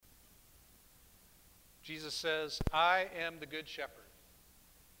Jesus says, I am the good shepherd.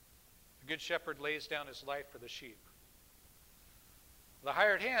 The good shepherd lays down his life for the sheep. The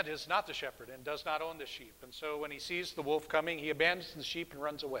hired hand is not the shepherd and does not own the sheep. And so when he sees the wolf coming, he abandons the sheep and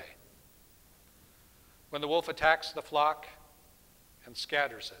runs away. When the wolf attacks the flock and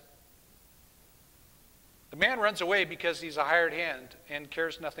scatters it. The man runs away because he's a hired hand and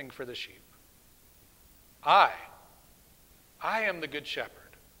cares nothing for the sheep. I am the good shepherd.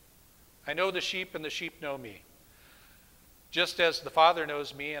 I know the sheep and the sheep know me. Just as the Father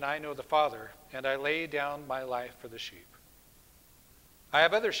knows me and I know the Father, and I lay down my life for the sheep. I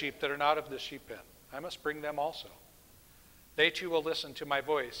have other sheep that are not of this sheep pen. I must bring them also. They too will listen to my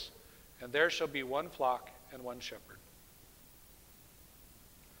voice, and there shall be one flock and one shepherd.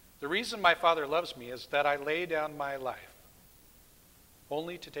 The reason my Father loves me is that I lay down my life,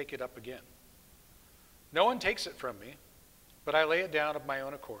 only to take it up again. No one takes it from me, but I lay it down of my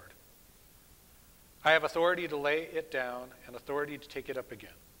own accord. I have authority to lay it down and authority to take it up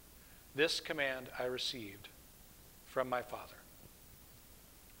again. This command I received from my Father.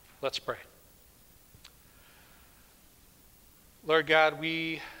 Let's pray. Lord God,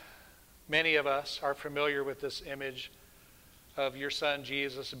 many of us are familiar with this image of your Son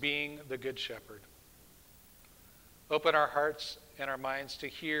Jesus being the Good Shepherd. Open our hearts and our minds to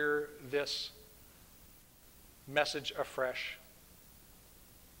hear this message afresh.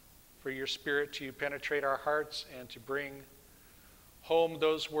 For your Spirit to penetrate our hearts and to bring home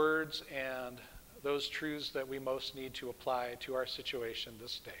those words and those truths that we most need to apply to our situation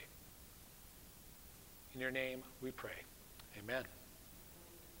this day. In your name we pray. Amen.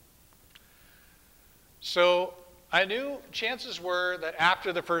 So I knew chances were that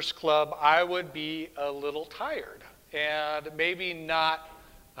after the first club I would be a little tired and maybe not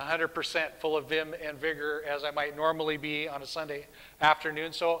 100% full of vim and vigor as I might normally be on a Sunday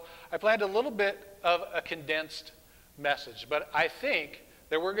afternoon. So I planned a little bit of a condensed message, but I think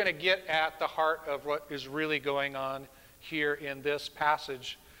that we're going to get at the heart of what is really going on here in this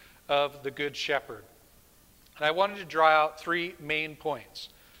passage of the Good Shepherd. And I wanted to draw out three main points.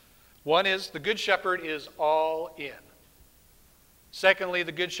 One is the Good Shepherd is all in. Secondly,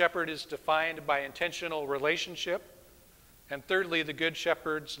 the Good Shepherd is defined by intentional relationship. And thirdly, the Good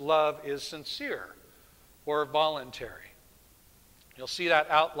Shepherd's love is sincere or voluntary. You'll see that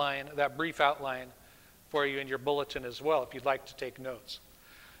outline, that brief outline for you in your bulletin as well if you'd like to take notes.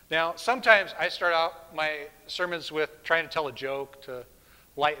 Now, sometimes I start out my sermons with trying to tell a joke to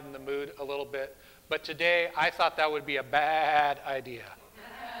lighten the mood a little bit. But today, I thought that would be a bad idea.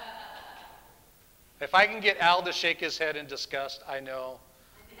 If I can get Al to shake his head in disgust, I know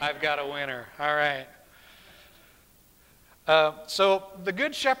I've got a winner. All right. So the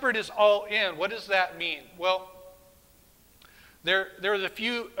Good Shepherd is all in. What does that mean? Well, there was a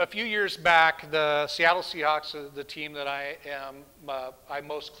few years back, the Seattle Seahawks, the team that I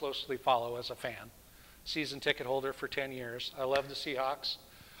most closely follow as a fan, season ticket holder for 10 years. I love the Seahawks.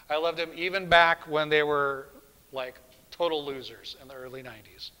 I loved them even back when they were like total losers in the early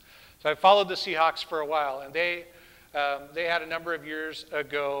 90s. So I followed the Seahawks for a while, and they had a number of years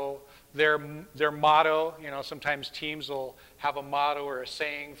ago their motto. You know, sometimes teams will have a motto or a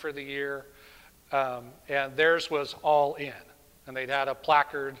saying for the year, and theirs was all in. And they'd had a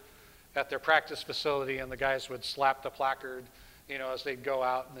placard at their practice facility, and the guys would slap the placard, you know, as they'd go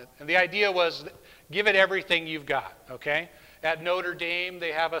out. And the idea was, give it everything you've got, okay? At Notre Dame,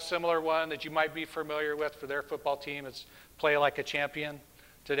 they have a similar one that you might be familiar with for their football team. It's play like a champion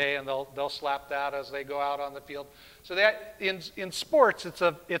today, and they'll slap that as they go out on the field. So that in sports, it's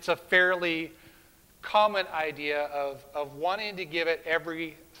a fairly common idea of wanting to give it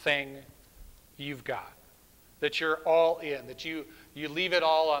everything you've got, that you're all in, that you leave it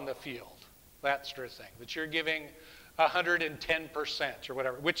all on the field, that sort of thing, that you're giving 110% or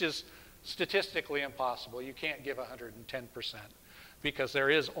whatever, which is statistically impossible. You can't give 110% because there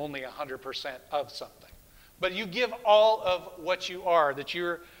is only 100% of something. But you give all of what you are, that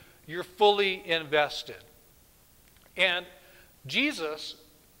you're fully invested. And Jesus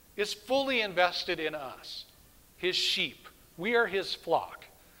is fully invested in us, his sheep. We are his flock.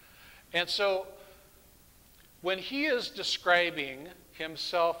 And so when he is describing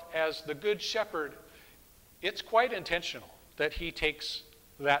himself as the Good Shepherd, it's quite intentional that he takes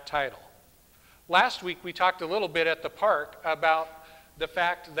that title. Last week we talked a little bit at the park about the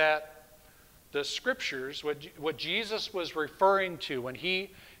fact that the scriptures, what Jesus was referring to when he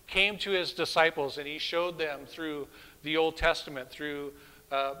came to his disciples and he showed them through the Old Testament, through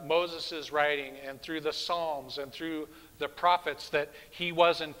Moses' writing and through the Psalms and through the prophets, that he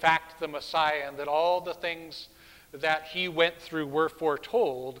was in fact the Messiah, and that all the things that he went through were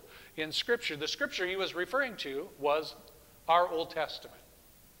foretold in Scripture. The Scripture he was referring to was our Old Testament.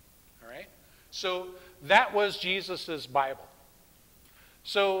 All right? So that was Jesus' Bible.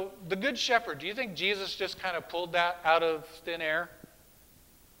 So the Good Shepherd, do you think Jesus just kind of pulled that out of thin air?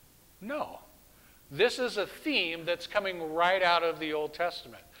 No. This is a theme that's coming right out of the Old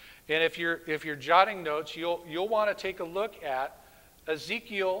Testament. And if you're jotting notes, you'll want to take a look at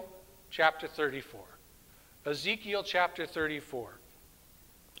Ezekiel chapter 34. Ezekiel chapter 34.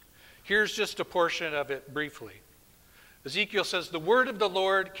 Here's just a portion of it briefly. Ezekiel says, "The word of the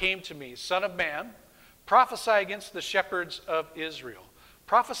Lord came to me, Son of man, prophesy against the shepherds of Israel.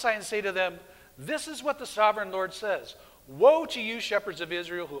 Prophesy and say to them, this is what the sovereign Lord says. Woe to you, shepherds of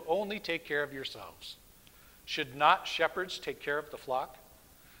Israel, who only take care of yourselves. Should not shepherds take care of the flock?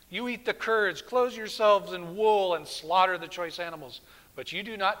 You eat the curds, clothe yourselves in wool, and slaughter the choice animals, but you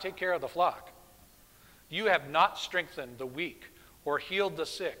do not take care of the flock. You have not strengthened the weak, or healed the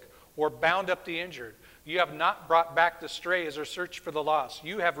sick, or bound up the injured. You have not brought back the strays or searched for the lost.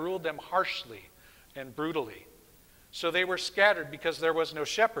 You have ruled them harshly and brutally. So they were scattered because there was no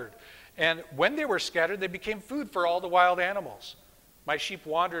shepherd. And when they were scattered, they became food for all the wild animals. My sheep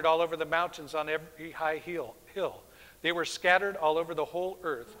wandered all over the mountains on every high hill. They were scattered all over the whole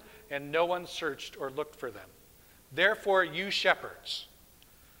earth, and no one searched or looked for them. Therefore, you shepherds,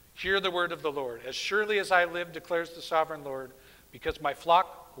 hear the word of the Lord. As surely as I live, declares the sovereign Lord, because my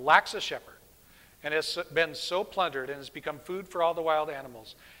flock lacks a shepherd, and has been so plundered and has become food for all the wild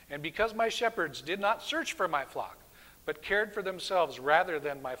animals, and because my shepherds did not search for my flock, but cared for themselves rather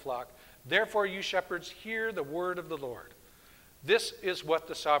than my flock, therefore you shepherds, hear the word of the Lord. This is what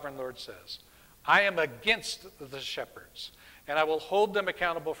the sovereign Lord says. I am against the shepherds, and I will hold them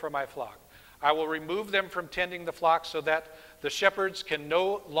accountable for my flock. I will remove them from tending the flock so that the shepherds can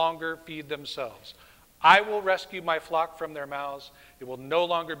no longer feed themselves. I will rescue my flock from their mouths. It will no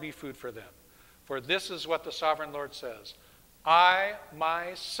longer be food for them. For this is what the sovereign Lord says. I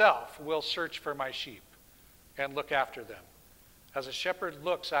myself will search for my sheep and look after them. As a shepherd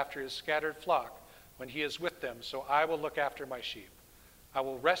looks after his scattered flock when he is with them, so I will look after my sheep. I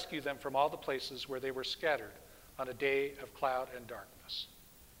will rescue them from all the places where they were scattered on a day of cloud and darkness.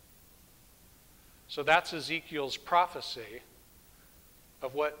 So that's Ezekiel's prophecy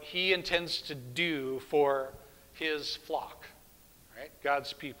of what he intends to do for his flock, right?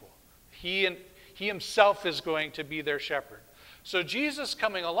 God's people. He himself is going to be their shepherd. So Jesus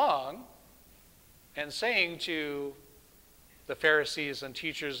coming along and saying to the Pharisees and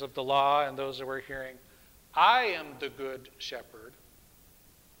teachers of the law and those that were hearing, I am the good shepherd.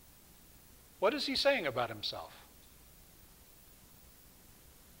 What is he saying about himself?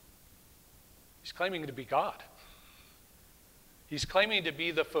 He's claiming to be God. He's claiming to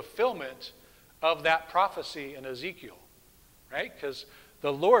be the fulfillment of that prophecy in Ezekiel, right? Because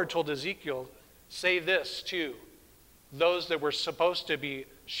the Lord told Ezekiel, say this to those that were supposed to be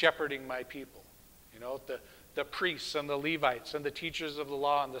shepherding my people. You know, the priests and the Levites and the teachers of the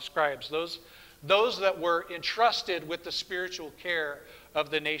law and the scribes, those that were entrusted with the spiritual care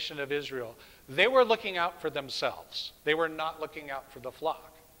of the nation of Israel. They were looking out for themselves. They were not looking out for the flock.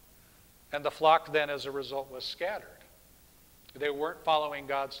 And the flock then, as a result, was scattered. They weren't following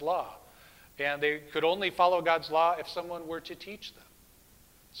God's law. And they could only follow God's law if someone were to teach them.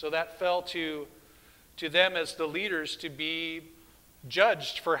 So that fell to them as the leaders to be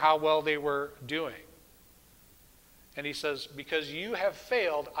judged for how well they were doing. And he says, because you have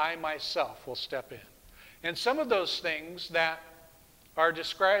failed, I myself will step in. And some of those things that are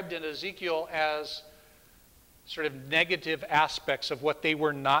described in Ezekiel as sort of negative aspects of what they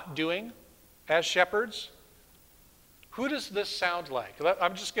were not doing as shepherds, who does this sound like?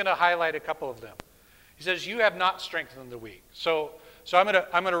 I'm just going to highlight a couple of them. He says, you have not strengthened the weak. So I'm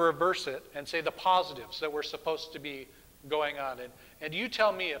going to reverse it and say the positives that were supposed to be going on. And you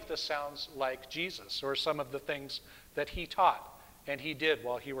tell me if this sounds like Jesus or some of the things that he taught and he did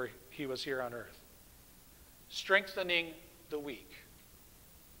while he was here on earth. Strengthening the weak,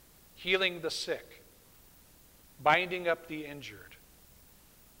 healing the sick, binding up the injured,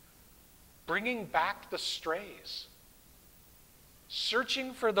 bringing back the strays,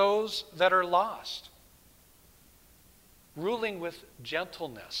 searching for those that are lost, ruling with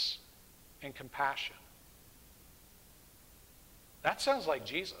gentleness and compassion. That sounds like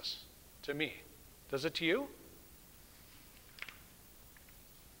Jesus to me. Does it to you?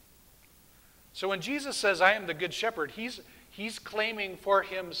 So when Jesus says, I am the good shepherd, he's claiming for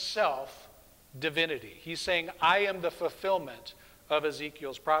himself divinity. He's saying, I am the fulfillment of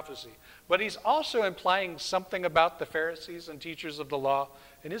Ezekiel's prophecy. But he's also implying something about the Pharisees and teachers of the law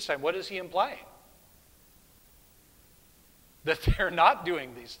in his time. What is he implying? that they're not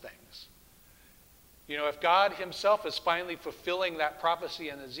doing these things. You know, if God himself is finally fulfilling that prophecy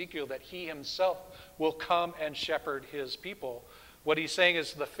in Ezekiel that he himself will come and shepherd his people, what he's saying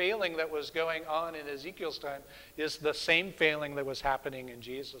is the failing that was going on in Ezekiel's time is the same failing that was happening in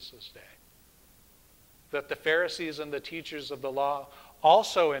Jesus' day. That the Pharisees and the teachers of the law,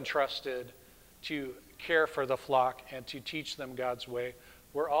 also entrusted to care for the flock and to teach them God's way,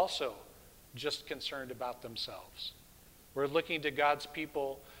 were also just concerned about themselves. We're looking to God's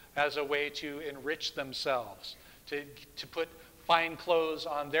people as a way to enrich themselves, to put fine clothes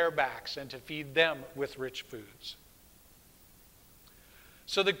on their backs and to feed them with rich foods.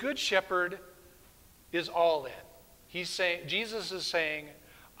 So the Good Shepherd is all in. Jesus is saying,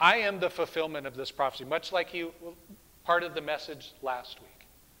 I am the fulfillment of this prophecy, much like part of the message last week.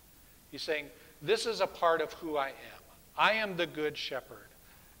 He's saying, this is a part of who I am. I am the Good Shepherd.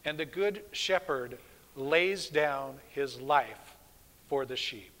 And the Good Shepherd lays down his life for the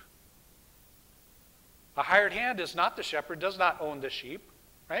sheep. A hired hand is not the shepherd, does not own the sheep,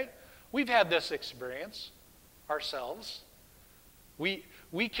 right? We've had this experience ourselves. We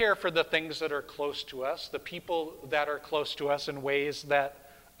care for the things that are close to us, the people that are close to us in ways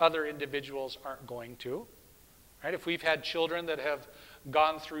that other individuals aren't going to, right? If we've had children that have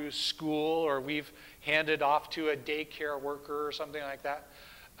gone through school or we've handed off to a daycare worker or something like that,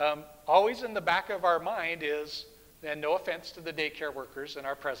 always in the back of our mind is, and no offense to the daycare workers in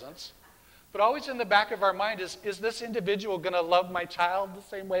our presence, but always in the back of our mind is this individual going to love my child the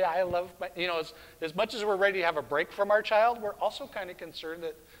same way I love my, as much as we're ready to have a break from our child, we're also kind of concerned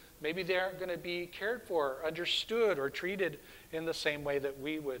that maybe they aren't going to be cared for, understood, or treated in the same way that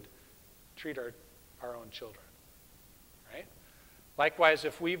we would treat our own children, right? Likewise,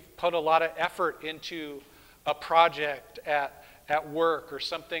 if we've put a lot of effort into a project at work or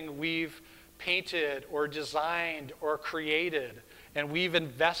something we've painted or designed or created, and we've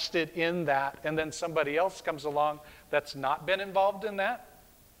invested in that, and then somebody else comes along that's not been involved in that,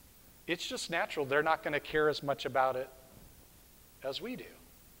 it's just natural. They're not going to care as much about it as we do.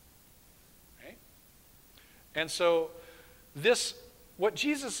 Right? And so what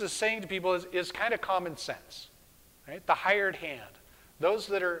Jesus is saying to people is kind of common sense. Right? The hired hand. Those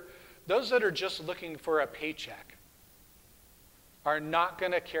that are just looking for a paycheck are not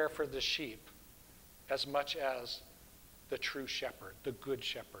going to care for the sheep as much as the true shepherd, the Good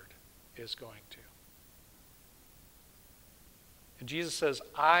Shepherd, is going to. And Jesus says,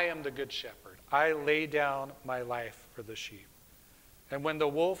 I am the Good Shepherd. I lay down my life for the sheep. And when the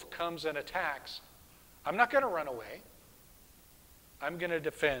wolf comes and attacks, I'm not going to run away. I'm going to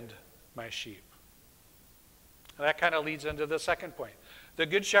defend my sheep. And that kind of leads into the second point. The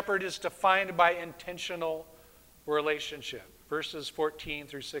Good Shepherd is defined by intentional relationship. Verses 14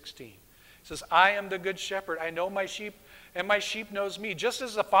 through 16. It says, I am the Good Shepherd. I know my sheep, and my sheep knows me, just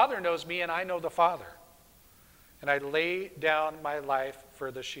as the Father knows me, and I know the Father. And I lay down my life for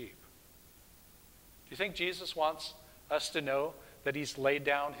the sheep. Do you think Jesus wants us to know that he's laid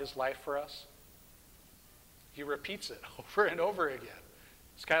down his life for us? He repeats it over and over again.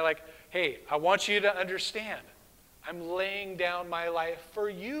 It's kind of like, hey, I want you to understand, I'm laying down my life for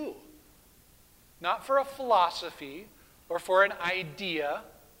you. Not for a philosophy or for an idea.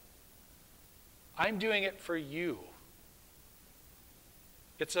 I'm doing it for you.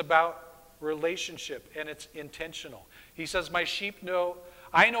 It's about relationship, and it's intentional. He says,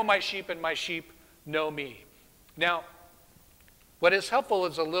 I know my sheep, and my sheep know me. Now, what is helpful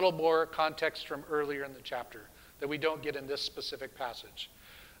is a little more context from earlier in the chapter that we don't get in this specific passage.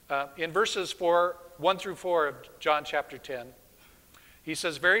 In verses 1 through 4 of John chapter 10, he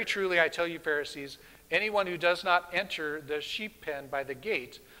says, very truly I tell you, Pharisees, anyone who does not enter the sheep pen by the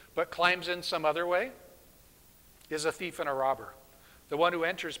gate, but climbs in some other way, is a thief and a robber. The one who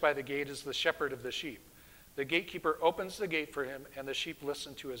enters by the gate is the shepherd of the sheep. The gatekeeper opens the gate for him, and the sheep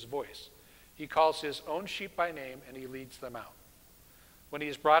listen to his voice. He calls his own sheep by name, and he leads them out. When he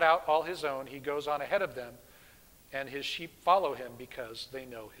has brought out all his own, he goes on ahead of them, and his sheep follow him because they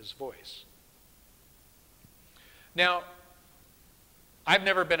know his voice. Now, I've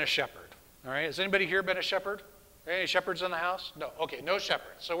never been a shepherd. All right, has anybody here been a shepherd? Any shepherds in the house? No. Okay, no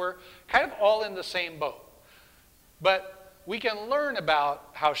shepherds. So we're kind of all in the same boat. But we can learn about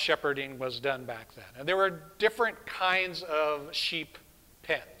how shepherding was done back then. And there were different kinds of sheep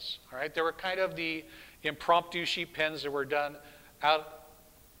pens. All right, there were kind of the impromptu sheep pens that were done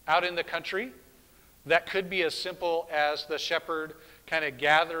out in the country. That could be as simple as the shepherd kind of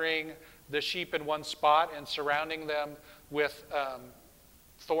gathering the sheep in one spot and surrounding them with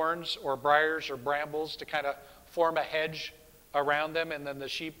thorns or briars or brambles to kind of form a hedge around them, and then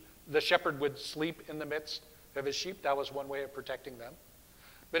the shepherd would sleep in the midst of his sheep. That was one way of protecting them.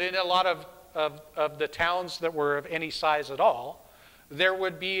 But in a lot of the towns that were of any size at all, there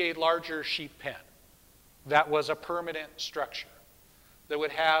would be a larger sheep pen that was a permanent structure that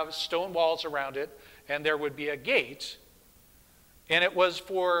would have stone walls around it, and there would be a gate, and it was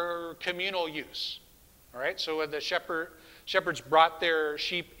for communal use. All right, so when the shepherds brought their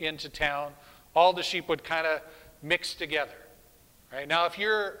sheep into town, all the sheep would kind of mix together. Right? Now, if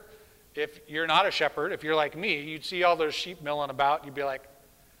you're not a shepherd, if you're like me, you'd see all those sheep milling about, you'd be like,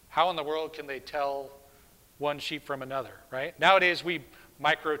 how in the world can they tell one sheep from another, right? Nowadays, we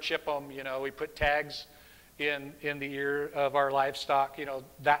microchip them, we put tags in the ear of our livestock,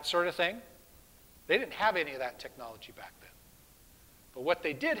 that sort of thing. They didn't have any of that technology back then. But what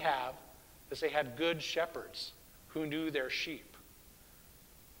they did have is they had good shepherds who knew their sheep,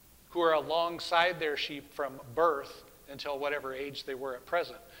 who were alongside their sheep from birth until whatever age they were at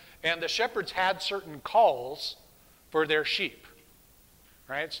present. And the shepherds had certain calls for their sheep,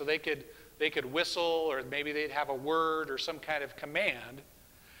 right? So they could whistle, or maybe they'd have a word or some kind of command,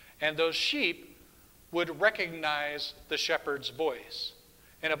 and those sheep would recognize the shepherd's voice.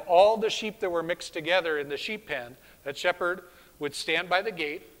 And of all the sheep that were mixed together in the sheep pen, that shepherd would stand by the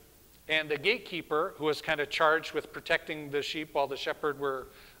gate, and the gatekeeper, who was kind of charged with protecting the sheep while the shepherd were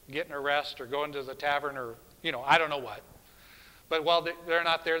getting a rest or going to the tavern or, I don't know what. But while they're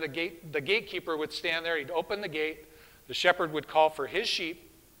not there, the gatekeeper would stand there, he'd open the gate, the shepherd would call for his sheep,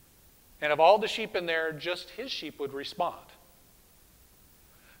 and of all the sheep in there, just his sheep would respond.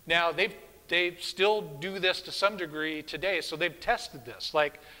 Now, they still do this to some degree today, so they've tested this.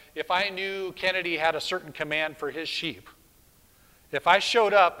 Like, if I knew Kennedy had a certain command for his sheep, if I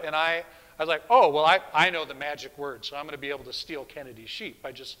showed up and I was like, oh, well, I know the magic word, so I'm going to be able to steal Kennedy's sheep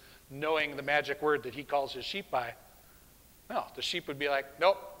by just knowing the magic word that he calls his sheep by. No, the sheep would be like,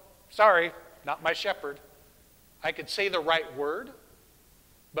 nope, sorry, not my shepherd. I could say the right word,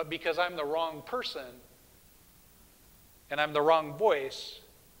 but because I'm the wrong person and I'm the wrong voice,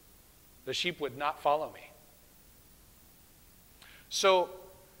 the sheep would not follow me. So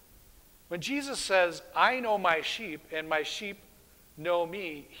when Jesus says, I know my sheep and my sheep know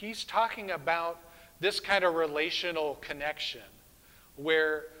me, he's talking about this kind of relational connection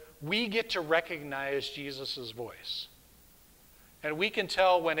where we get to recognize Jesus' voice. And we can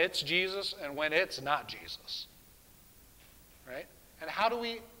tell when it's Jesus and when it's not Jesus. Right? And how do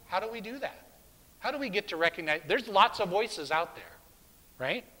we do that? How do we get to recognize? There's lots of voices out there,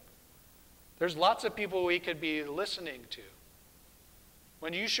 right? There's lots of people we could be listening to.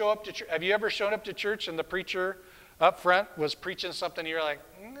 When you show up to church, have you ever shown up to church and the preacher up front was preaching something and you're like,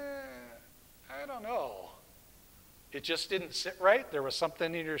 I don't know. It just didn't sit right. There was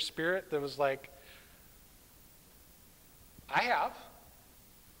something in your spirit that was like, I have.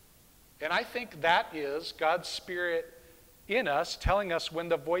 And I think that is God's Spirit in us telling us when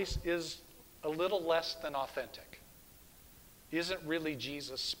the voice is a little less than authentic. Isn't really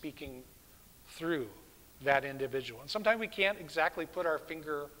Jesus speaking through that individual. And sometimes we can't exactly put our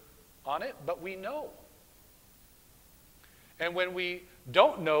finger on it, but we know. And when we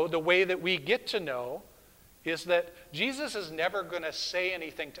don't know, the way that we get to know is that Jesus is never going to say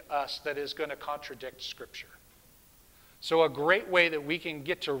anything to us that is going to contradict Scripture. So a great way that we can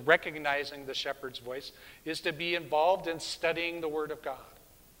get to recognizing the shepherd's voice is to be involved in studying the Word of God.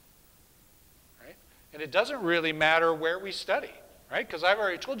 Right? And it doesn't really matter where we study, right? Because I've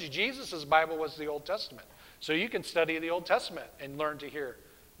already told you, Jesus' Bible was the Old Testament. So you can study the Old Testament and learn to hear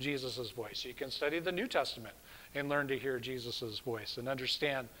Jesus' voice. You can study the New Testament and learn to hear Jesus' voice and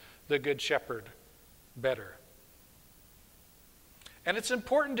understand the Good Shepherd better. And it's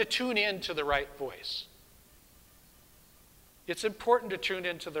important to tune in to the right voice. It's important to tune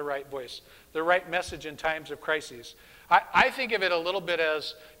into the right voice, the right message in times of crises. I think of it a little bit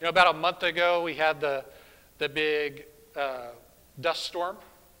as, about a month ago we had the big dust storm,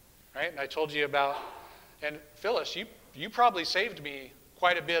 right? And I told you about, and Phyllis, you probably saved me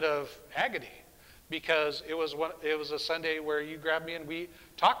quite a bit of agony because it was a Sunday where you grabbed me and we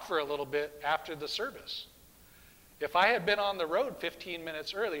talked for a little bit after the service. If I had been on the road 15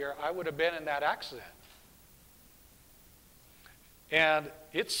 minutes earlier, I would have been in that accident. And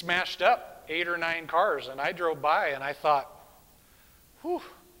it smashed up 8 or 9 cars, and I drove by and I thought, whew.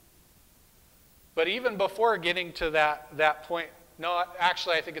 But even before getting to that point, no,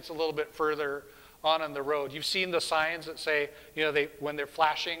 actually I think it's a little bit further on in the road. You've seen the signs that say, when they're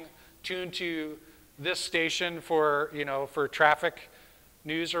flashing, tune to this station for traffic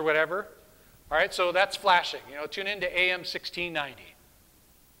news or whatever. All right, so that's flashing. Tune into AM 1690.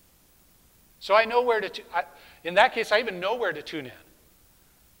 So I know where to, in that case, I even know where to tune in.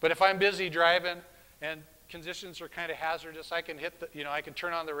 But if I'm busy driving, and conditions are kind of hazardous, I can hit I can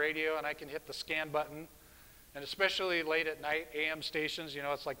turn on the radio and I can hit the scan button. And especially late at night, AM stations,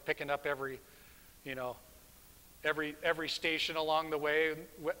 it's like picking up every station along the way,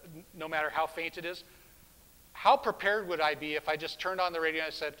 no matter how faint it is. How prepared would I be if I just turned on the radio and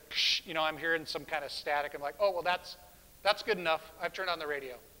I said, I'm hearing some kind of static. I'm like, oh, well, that's good enough. I've turned on the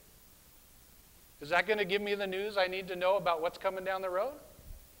radio. Is that going to give me the news I need to know about what's coming down the road?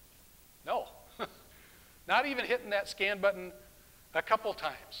 No. Not even hitting that scan button a couple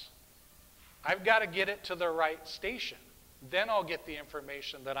times. I've got to get it to the right station. Then I'll get the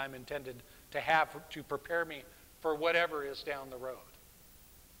information that I'm intended to have to prepare me for whatever is down the road.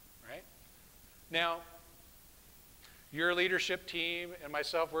 Right? Now, your leadership team and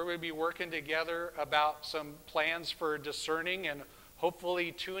myself, we're going to be working together about some plans for discerning and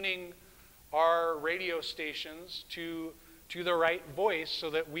hopefully tuning our radio stations to the right voice so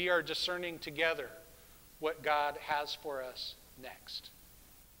that we are discerning together what God has for us next.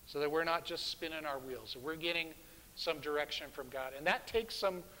 So that we're not just spinning our wheels. We're getting some direction from God. And that takes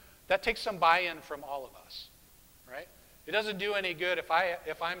some buy-in from all of us. Right? It doesn't do any good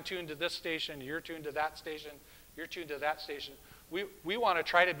if I'm tuned to this station, you're tuned to that station, you're tuned to that station. We want to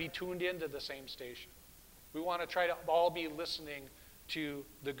try to be tuned into the same station. We want to try to all be listening to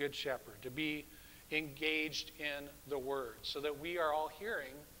the Good Shepherd, to be engaged in the Word, so that we are all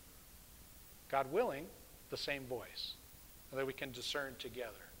hearing, God willing, the same voice, and that we can discern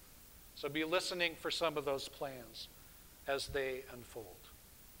together. So be listening for some of those plans as they unfold.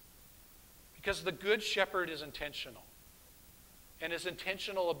 Because the Good Shepherd is intentional, and is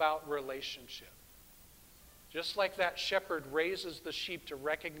intentional about relationship. Just like that shepherd raises the sheep to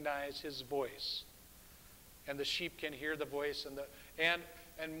recognize his voice, and the sheep can hear the voice,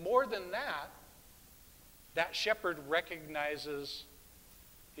 and more than that, that shepherd recognizes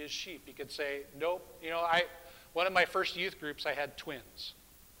his sheep. He could say, nope, one of my first youth groups, I had twins.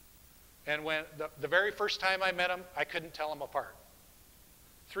 And when the very first time I met them, I couldn't tell them apart.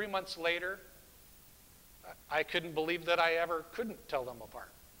 3 months later, I couldn't believe that I ever couldn't tell them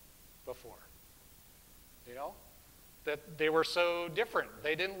apart before. That they were so different.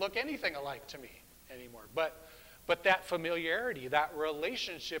 They didn't look anything alike to me anymore. But that familiarity, that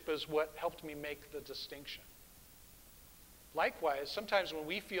relationship is what helped me make the distinction. Likewise, sometimes when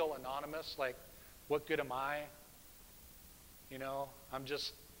we feel anonymous, like, what good am I?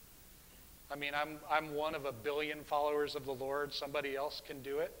 I'm one of a billion followers of the Lord. Somebody else can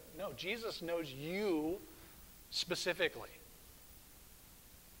do it. No, Jesus knows you specifically.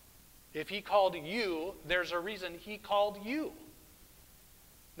 If he called you, there's a reason he called you.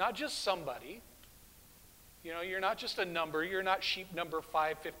 Not just somebody. You're not just a number. You're not sheep number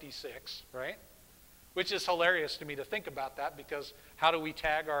 556, right? Which is hilarious to me to think about that, because how do we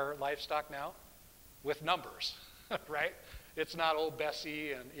tag our livestock now? With numbers, right? It's not old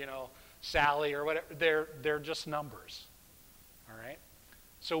Bessie and, Sally or whatever. They're just numbers, all right?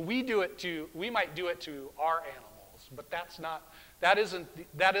 So we might do it to our animals, but that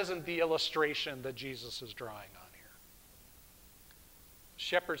isn't the illustration that Jesus is drawing on here.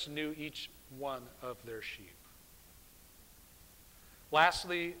 Shepherds knew each one of their sheep.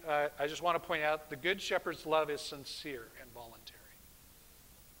 Lastly, I just want to point out the Good Shepherd's love is sincere and voluntary.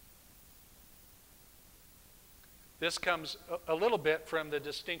 This comes a little bit from the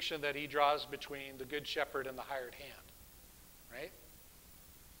distinction that he draws between the Good Shepherd and the hired hand, right?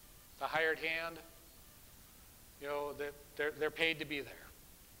 The hired hand, they're paid to be there.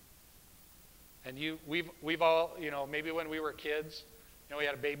 And we've all, maybe when we were kids, we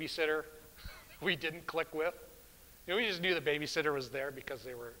had a babysitter we didn't click with. We just knew the babysitter was there because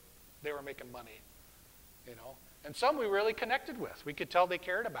they were making money, And some we really connected with. We could tell they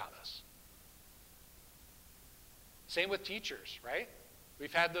cared about us. Same with teachers, right?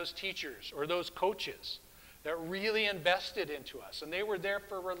 We've had those teachers or those coaches that really invested into us, and they were there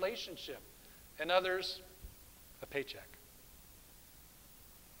for a relationship, and others, a paycheck.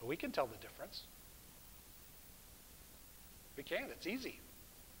 But we can tell the difference. We can. It's easy.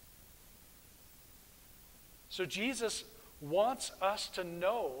 So Jesus wants us to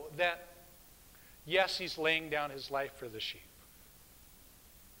know that, yes, he's laying down his life for the sheep.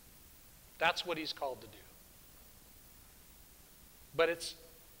 That's what he's called to do. But it's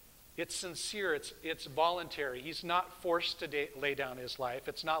sincere, it's voluntary. He's not forced to lay down his life.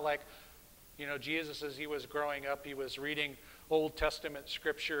 It's not like, Jesus, as he was growing up, he was reading Old Testament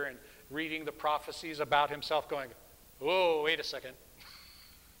scripture and reading the prophecies about himself going, oh, wait a second.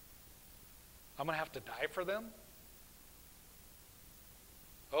 I'm going to have to die for them?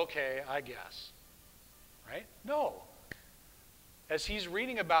 Okay, I guess. Right? No. As he's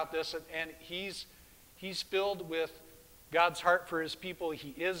reading about this and He's filled with God's heart for his people. He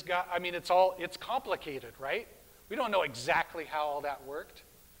is God. I mean, it's complicated, right? We don't know exactly how all that worked.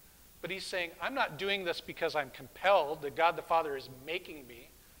 But he's saying, I'm not doing this because I'm compelled, that God the Father is making me,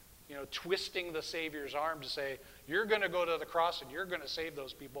 twisting the Savior's arm to say, you're going to go to the cross and you're going to save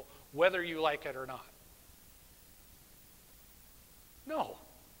those people, whether you like it or not. No.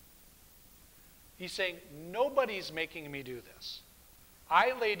 He's saying, nobody's making me do this.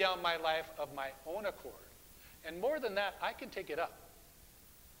 I lay down my life of my own accord. And more than that, I can take it up.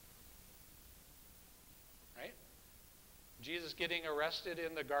 Right? Jesus getting arrested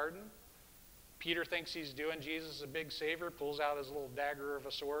in the garden. Peter thinks he's doing Jesus a big savior, pulls out his little dagger of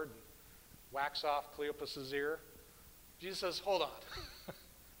a sword and whacks off Cleopas' ear. Jesus says, hold on.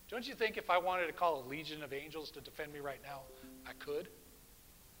 Don't you think if I wanted to call a legion of angels to defend me right now, I could?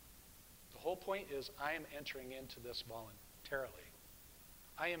 The whole point is I am entering into this voluntarily.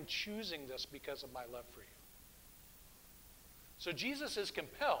 I am choosing this because of my love for you. So Jesus is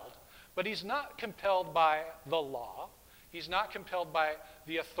compelled, but he's not compelled by the law. He's not compelled by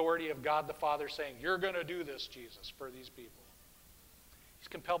the authority of God the Father saying, you're going to do this, Jesus, for these people. He's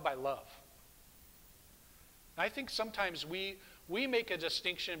compelled by love. And I think sometimes we make a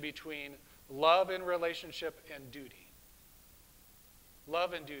distinction between love in relationship and duty.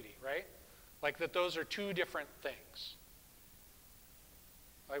 Love and duty, right? Like that those are two different things.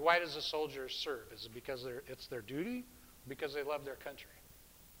 Like, why does a soldier serve? Is it because it's their duty? Because they love their country?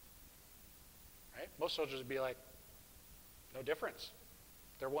 Right? Most soldiers would be like, no difference.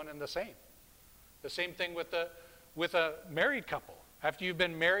 They're one and the same. The same thing with a married couple. After you've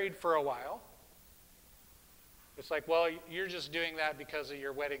been married for a while, it's like, well, you're just doing that because of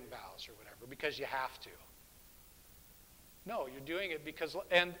your wedding vows or whatever, because you have to. No, you're doing it because,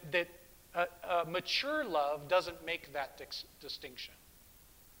 and that mature love doesn't make that distinction.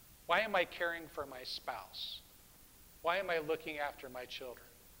 Why am I caring for my spouse? Why am I looking after my children?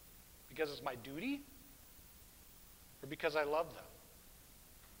 Because it's my duty? Or because I love them?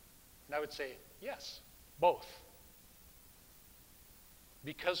 And I would say, yes, both.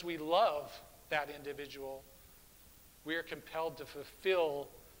 Because we love that individual, we are compelled to fulfill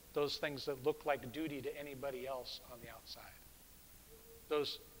those things that look like duty to anybody else on the outside.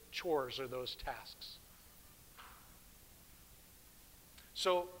 Those chores or those tasks.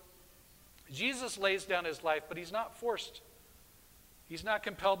 So, Jesus lays down his life, but he's not forced. He's not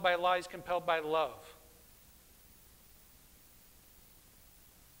compelled by law, he's compelled by love.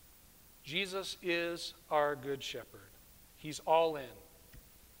 Jesus is our good shepherd. He's all in.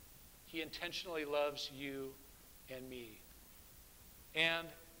 He intentionally loves you and me. And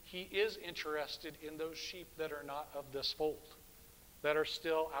he is interested in those sheep that are not of this fold, that are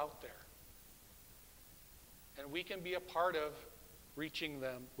still out there. And we can be a part of reaching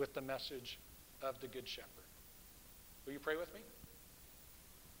them with the message of the Good Shepherd. Will you pray with me?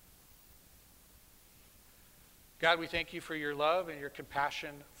 God, we thank you for your love and your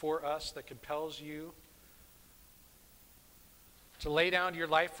compassion for us that compels you to lay down your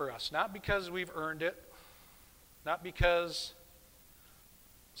life for us, not because we've earned it, not because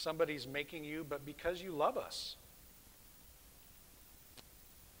somebody's making you, but because you love us.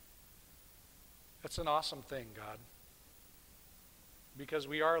 That's an awesome thing, God, because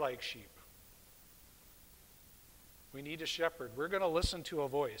we are like sheep. We need a shepherd. We're going to listen to a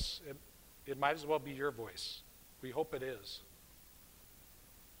voice. It might as well be your voice. We hope it is.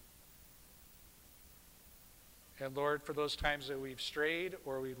 And Lord, for those times that we've strayed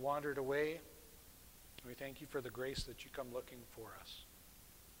or we've wandered away, we thank you for the grace that you come looking for us.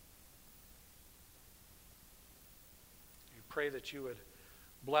 We pray that you would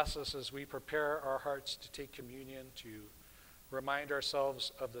bless us as we prepare our hearts to take communion, to remind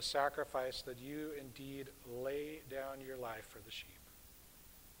ourselves of the sacrifice that you indeed lay down your life for the sheep.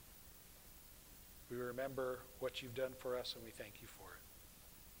 We remember what you've done for us, and we thank you for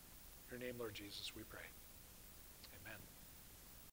it. In your name, Lord Jesus, we pray.